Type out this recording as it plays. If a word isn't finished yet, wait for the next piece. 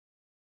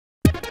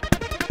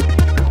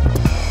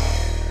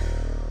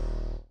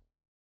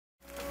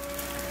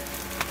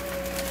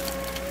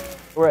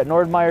We're at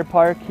Nord Myr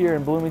Park here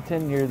in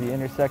Bloomington near the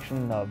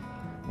intersection of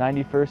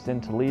 91st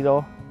and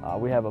Toledo.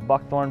 We have a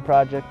buckthorn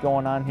project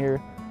going on here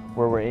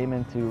where we're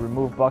aiming to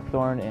remove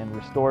buckthorn and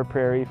restore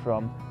prairie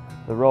from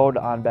the road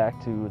on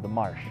back to the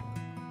marsh.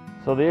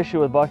 So the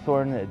issue with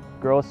buckthorn, it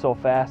grows so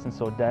fast and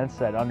so dense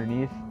that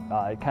underneath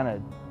it kind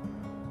of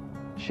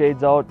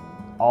shades out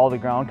all the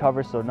ground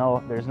cover, so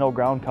there's no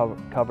ground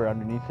cover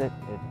underneath it.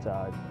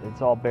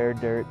 It's all bare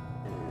dirt,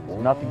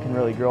 so nothing can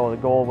really grow. The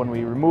goal when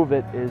we remove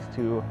it is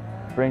to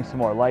bring some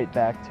more light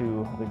back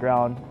to the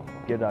ground,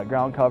 get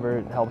ground cover.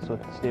 It helps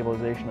with the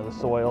stabilization of the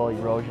soil,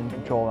 erosion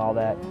control and all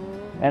that,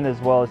 and as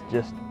well as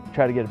just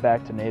try to get it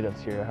back to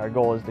natives here. Our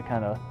goal is to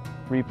kind of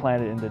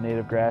replant it into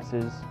native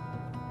grasses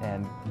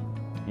and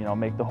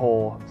make the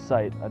whole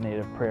site a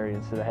native prairie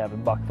instead of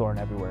having buckthorn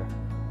everywhere.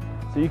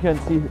 So you can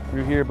see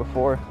through here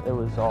before it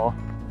was all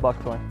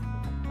buckthorn.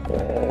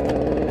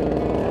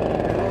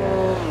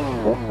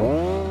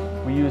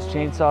 We use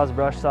chainsaws,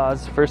 brush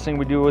saws. First thing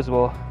we do is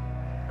we'll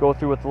go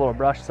through with a little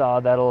brush saw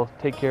that'll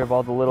take care of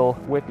all the little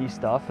whippy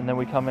stuff, and then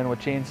we come in with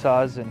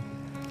chainsaws and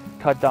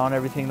cut down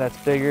everything that's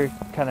bigger,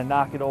 kind of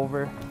knock it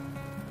over,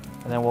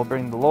 and then we'll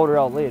bring the loader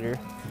out later.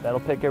 That'll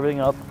pick everything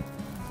up,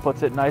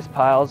 puts it in nice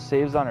piles,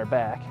 saves on our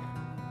back,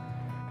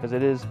 because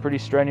it is pretty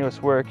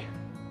strenuous work.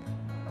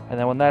 And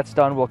then when that's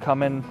done, we'll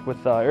come in with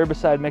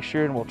herbicide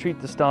mixture and we'll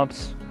treat the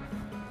stumps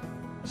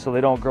so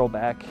they don't grow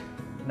back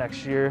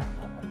next year.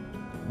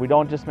 We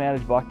don't just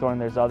manage buckthorn,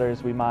 there's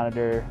others we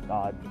monitor.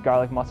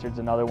 Garlic mustard's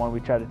another one we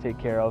try to take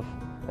care of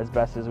as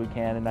best as we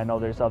can, and I know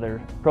there's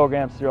other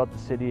programs throughout the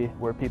city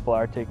where people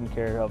are taking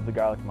care of the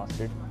garlic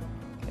mustard.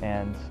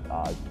 And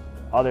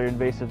other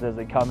invasives as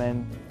they come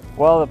in.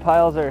 Well, the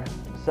piles are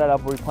set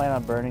up, we plan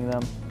on burning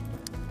them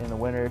in the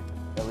winter.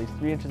 At least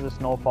 3 inches of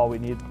snowfall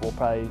we'll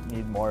probably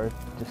need more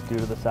just due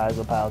to the size of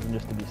the piles and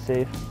just to be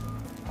safe.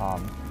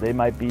 They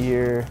might be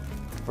here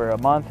for a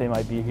month, they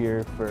might be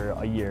here for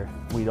a year.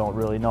 We don't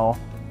really know.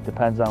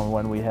 Depends on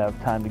when we have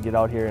time to get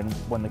out here and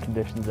when the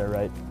conditions are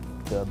right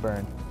to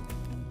burn.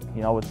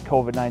 With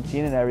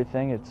COVID-19 and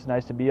everything, it's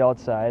nice to be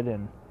outside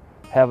and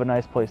have a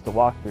nice place to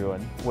walk through.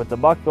 And with the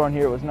buckthorn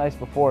here, it was nice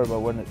before, but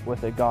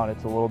with it gone,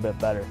 it's a little bit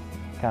better.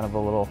 Kind of a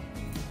little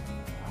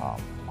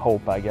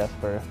hope, I guess,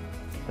 for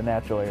the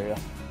natural area.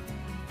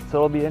 So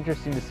it'll be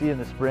interesting to see in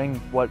the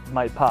spring what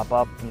might pop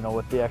up,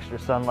 with the extra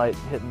sunlight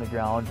hitting the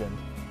ground and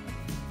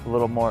a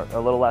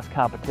little less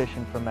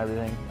competition from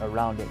everything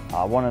around it.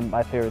 One of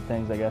my favorite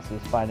things, I guess,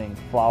 is finding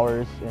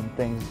flowers and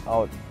things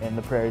out in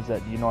the prairies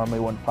that you normally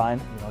wouldn't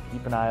find.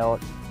 Keep an eye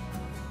out.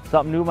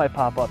 Something new might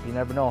pop up, you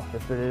never know.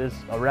 If it is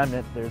a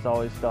remnant, there's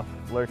always stuff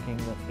lurking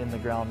in the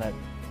ground that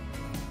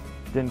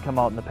didn't come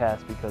out in the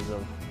past because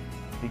of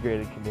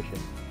degraded condition.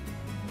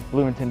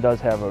 Bloomington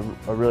does have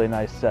a really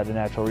nice set of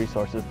natural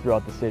resources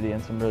throughout the city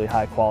and some really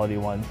high quality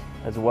ones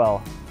as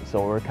well.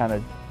 So we're kind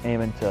of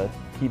aiming to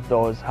keep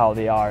those how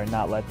they are and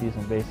not let these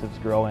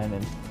invasives grow in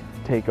and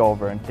take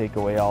over and take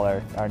away all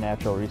our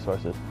natural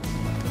resources.